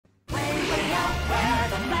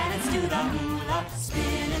the hula.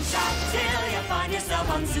 Spin and shout till you find yourself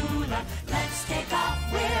on Zula. Let's take off,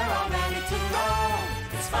 we're all ready to roll.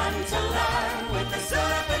 It's fun to learn with the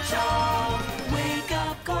Zula Patrol. Wake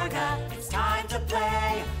up, Gorga, it's time to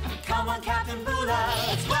play. Come on, Captain Bula,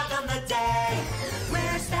 let's welcome the day.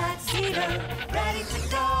 Where's that Zeeter, ready to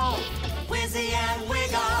go? Wizzy and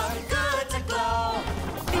Wig are good to glow.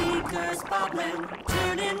 Beakers bubbling,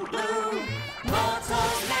 turning blue.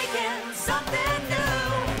 Motors making something new.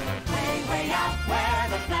 Way out where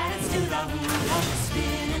the planets do the hula.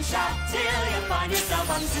 Spin and shout till you find yourself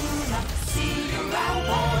on Zula. See around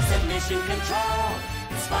walls and mission control.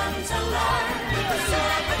 It's fun to learn with the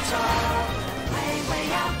Zula Patrol. Way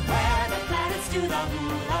out where the planets do the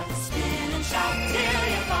hula. Spin and shout till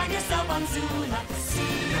you find yourself on Zula.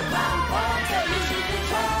 See around walls and mission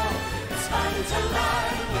control. It's fun to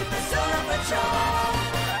learn with the Zula Patrol.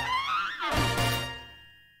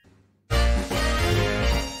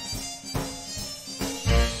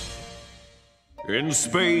 In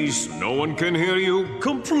space, no one can hear you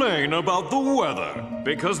complain about the weather,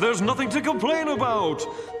 because there's nothing to complain about.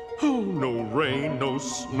 Oh, no rain, no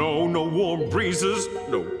snow, no warm breezes,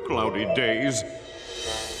 no cloudy days.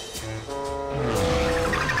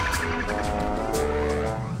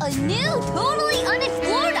 A new, totally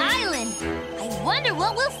unexplored island. I wonder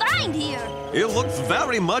what we'll find here. It looks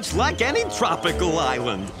very much like any tropical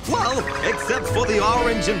island. Well, except for the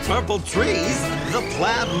orange and purple trees, the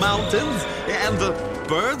plaid mountains, and the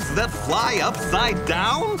birds that fly upside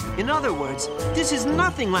down. In other words, this is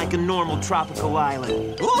nothing like a normal tropical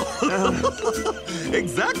island.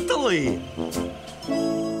 Exactly.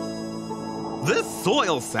 This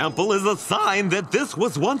soil sample is a sign that this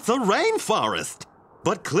was once a rainforest.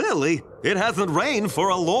 But clearly, it hasn't rained for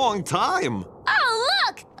a long time. Oh,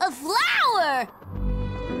 look! A flower!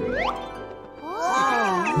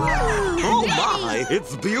 Oh my,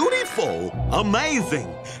 it's beautiful, amazing,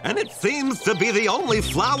 and it seems to be the only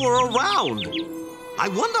flower around. I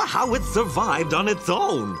wonder how it survived on its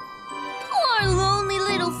own. Poor lonely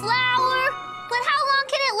little flower. But how long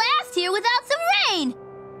can it last here without some rain?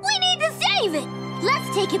 We need to save it. Let's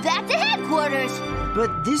take it back to headquarters.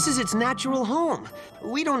 But this is its natural home.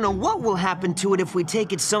 We don't know what will happen to it if we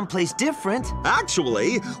take it someplace different.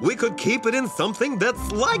 Actually, we could keep it in something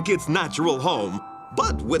that's like its natural home,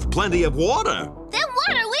 but with plenty of water. Then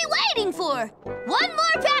what are we waiting for? One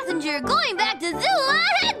more passenger going back to Zula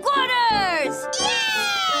headquarters!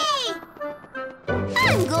 Yay!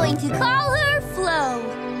 I'm going to call her Flo.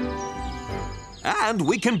 And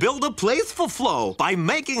we can build a place for Flo by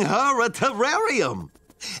making her a terrarium.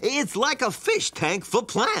 It's like a fish tank for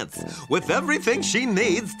plants, with everything she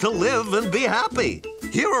needs to live and be happy.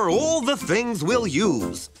 Here are all the things we'll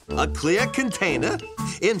use. A clear container.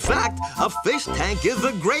 In fact, a fish tank is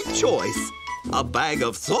a great choice. A bag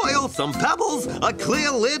of soil, some pebbles, a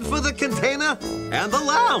clear lid for the container, and a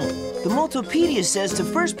lamp. The Multipedia says to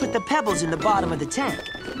first put the pebbles in the bottom of the tank.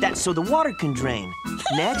 That's so the water can drain.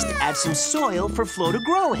 Next, add some soil for Flo to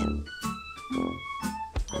grow in.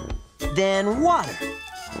 Then water.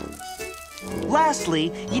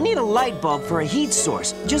 Lastly, you need a light bulb for a heat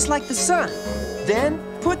source, just like the sun. Then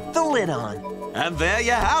put the lid on. And there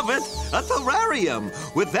you have it, a terrarium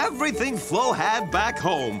with everything Flo had back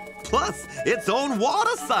home, plus its own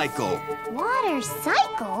water cycle. Water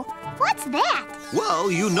cycle? What's that? Well,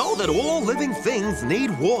 you know that all living things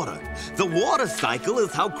need water. The water cycle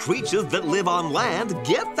is how creatures that live on land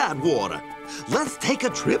get that water. Let's take a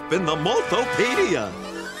trip in the Multipedia.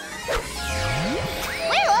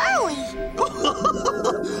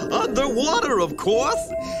 Underwater, of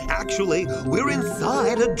course. Actually, we're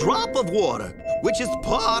inside a drop of water, which is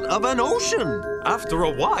part of an ocean. After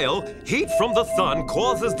a while, heat from the sun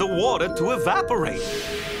causes the water to evaporate.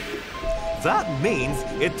 That means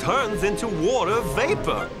it turns into water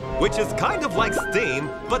vapor, which is kind of like steam,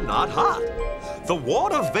 but not hot. The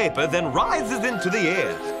water vapor then rises into the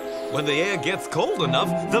air. When the air gets cold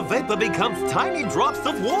enough, the vapor becomes tiny drops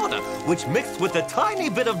of water, which mix with a tiny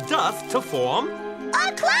bit of dust to form...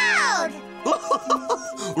 a cloud!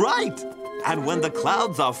 Right! And when the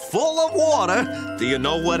clouds are full of water, do you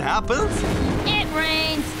know what happens? It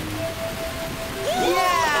rains!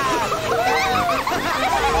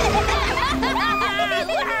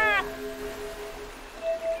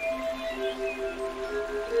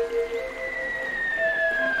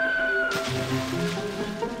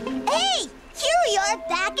 Hey! Here we are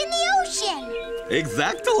back in the ocean!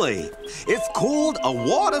 Exactly. It's called a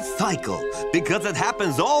water cycle because it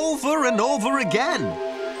happens over and over again.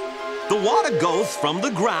 The water goes from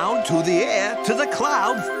the ground to the air to the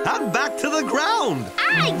clouds and back to the ground.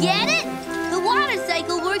 I get it! The water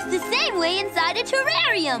cycle works the same way inside a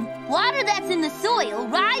terrarium. Water that's in the soil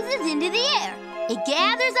rises into the air. It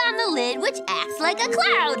gathers on the lid, which acts like a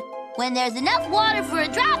cloud. When there's enough water for a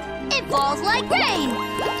drop, it falls like rain.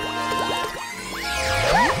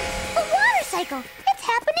 Look! The water cycle! It's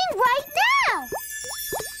happening right now!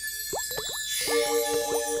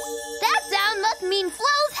 That sound must mean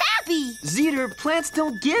Flo's happy. Zeeter, plants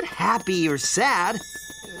don't get happy or sad.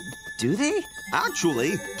 Do they?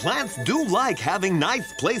 Actually, plants do like having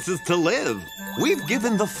nice places to live. We've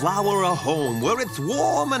given the flower a home where it's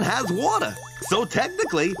warm and has water. So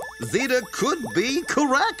technically, Zeeter could be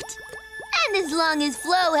correct. And as long as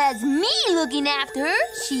Flo has me looking after her,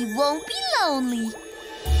 she won't be lonely.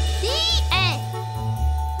 The end.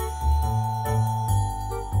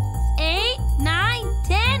 8, 9,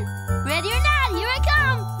 10. Ready or not, here I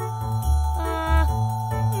come.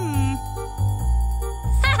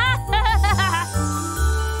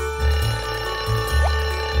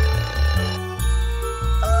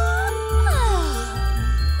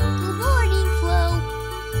 Good morning, Flo.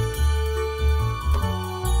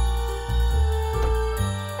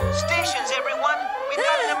 Stations, everyone! We've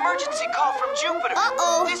got an emergency call from Jupiter.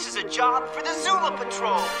 Uh-oh. This is a job for the Zula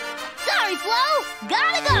Patrol. Sorry, Flo.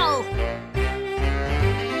 Gotta go.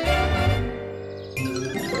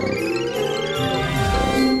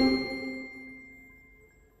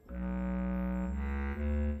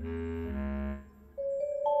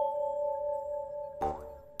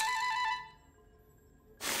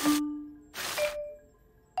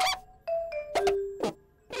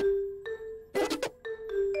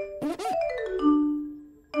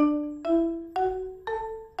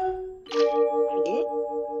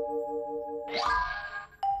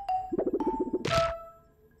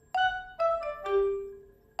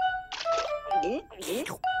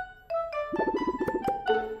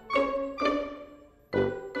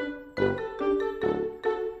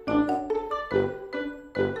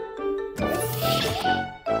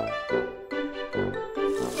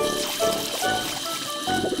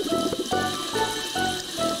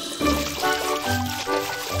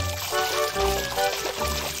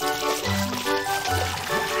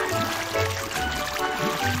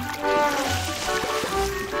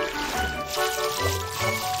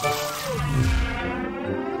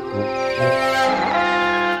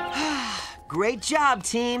 Great job,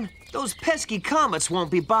 team. Those pesky comets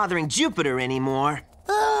won't be bothering Jupiter anymore.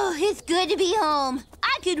 Oh, it's good to be home.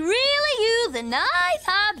 I could really use a nice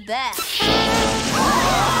hot bath.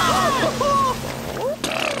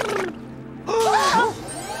 Wow!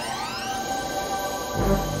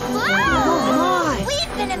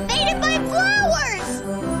 We've been invaded by flowers!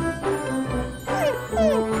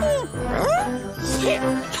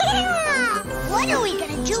 What are we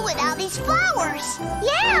gonna do with all these flowers?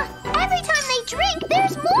 Yeah! Every time they drink,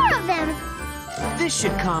 there's more of them! This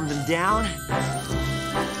should calm them down.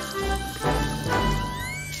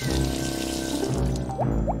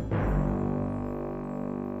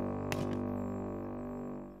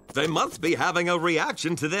 They must be having a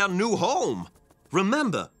reaction to their new home.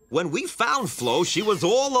 Remember, when we found Flo, she was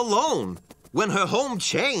all alone. When her home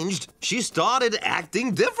changed, she started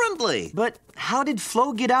acting differently. But how did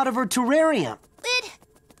Flo get out of her terrarium?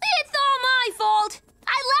 It's all my fault.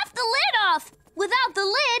 I left the lid off. Without the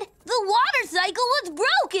lid, the water cycle was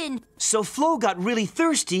broken. So Flo got really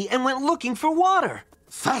thirsty and went looking for water.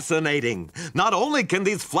 Fascinating. Not only can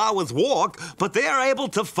these flowers walk, but they are able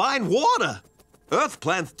to find water. Earth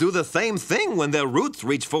plants do the same thing when their roots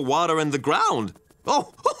reach for water in the ground.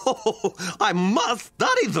 Oh, I must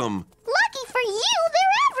study them. Lucky for you,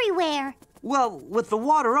 they're everywhere! Well, with the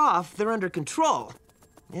water off, they're under control.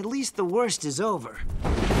 At least the worst is over.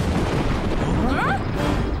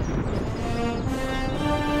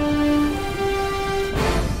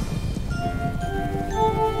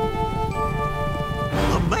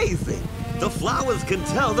 Amazing. The flowers can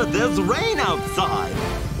tell that there's rain outside.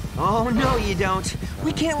 Oh, no, you don't.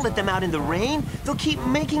 We can't let them out in the rain. They'll keep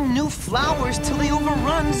making new flowers till they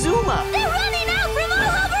overrun Zula. They're running out from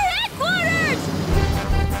all over headquarters!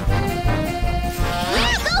 Where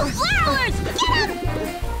are those flowers? Get them!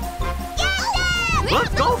 Get them!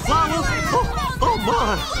 Let's go, flowers! Oh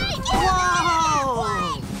my! Whoa!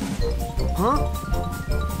 Huh?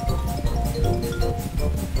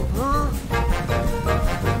 Huh?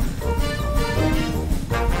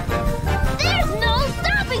 There's no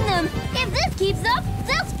stopping them! If this keeps up,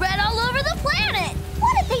 they'll spread all over the planet!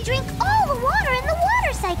 What if they drink all the water in the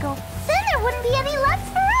water cycle? Then there wouldn't be any left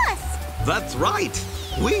for us! That's right.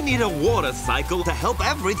 We need a water cycle to help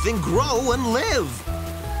everything grow and live.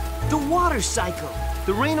 The water cycle.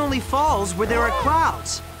 The rain only falls where there are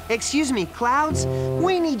clouds. Excuse me, clouds?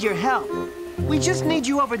 We need your help. We just need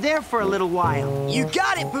you over there for a little while. You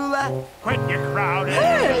got it, Bula. Quit your crowding.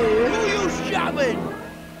 Hey, who you shoving?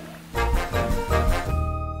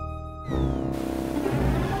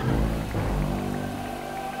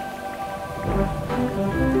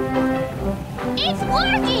 It's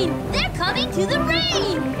working! They're coming to the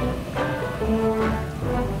rain!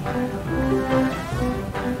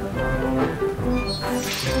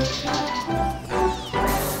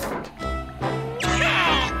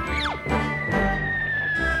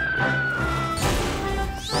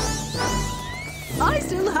 I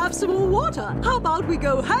still have some more water. How about we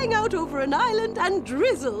go hang out over an island and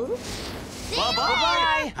drizzle?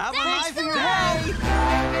 Bye-bye. Have a nice day.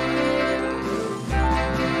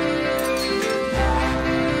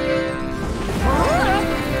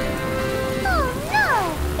 Oh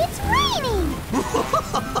no! It's raining!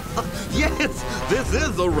 Yes, this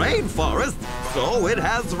is a rainforest, so it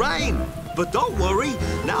has rain. But don't worry,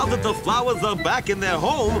 now that the flowers are back in their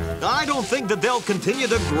home, I don't think that they'll continue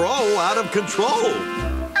to grow out of control.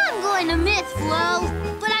 I'm going to miss Flo,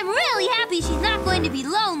 but I'm really happy she's not going to be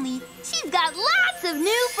lonely. She's got lots of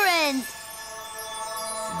new friends.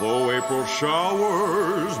 Though April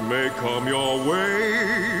showers may come your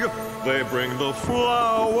way, they bring the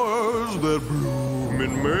flowers that bloom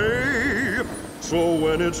in May. So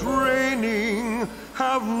when it's raining,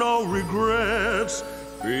 have no regrets,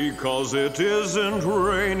 because it isn't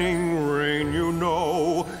raining rain, you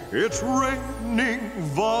know. It's raining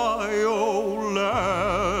violets.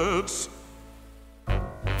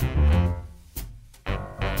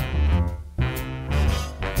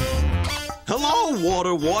 Hello,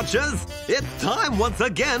 Water Watchers. It's time once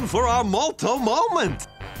again for our Molto moment.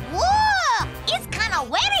 Whoa! It's kind of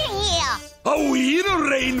wet in here. Are we in a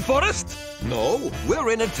rainforest? No,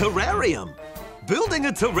 we're in a terrarium. Building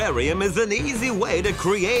a terrarium is an easy way to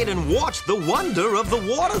create and watch the wonder of the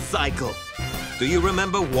water cycle. Do you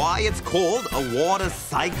remember why it's called a water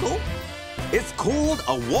cycle? It's called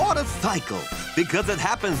a water cycle because it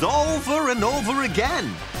happens over and over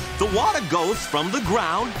again. The water goes from the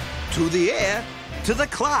ground to the air, to the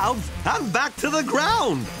clouds, and back to the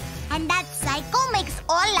ground. And that cycle makes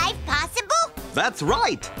all life possible? That's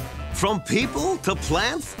right. From people to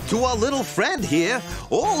plants to our little friend here,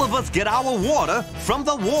 all of us get our water from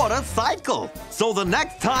the water cycle. So the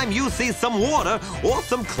next time you see some water or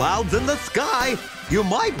some clouds in the sky, you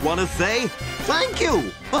might want to say thank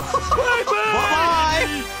you.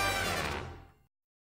 Bye-bye.